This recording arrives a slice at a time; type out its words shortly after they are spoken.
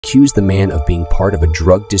accused the man of being part of a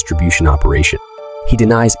drug distribution operation. He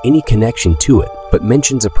denies any connection to it, but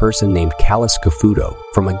mentions a person named Callus Cafuto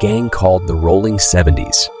from a gang called the Rolling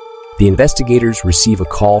 70s. The investigators receive a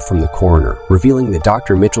call from the coroner, revealing that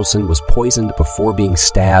Dr. Mitchelson was poisoned before being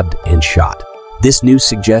stabbed and shot. This news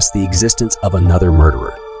suggests the existence of another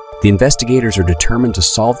murderer. The investigators are determined to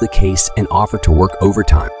solve the case and offer to work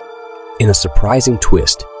overtime. In a surprising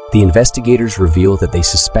twist, the investigators reveal that they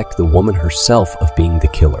suspect the woman herself of being the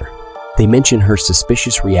killer. They mention her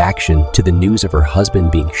suspicious reaction to the news of her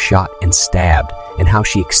husband being shot and stabbed and how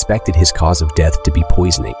she expected his cause of death to be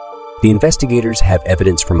poisoning. The investigators have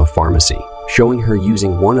evidence from a pharmacy, showing her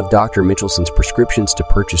using one of Dr. Mitchelson's prescriptions to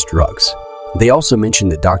purchase drugs. They also mention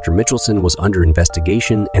that Dr. Mitchelson was under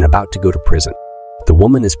investigation and about to go to prison. The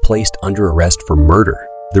woman is placed under arrest for murder.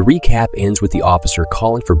 The recap ends with the officer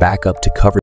calling for backup to cover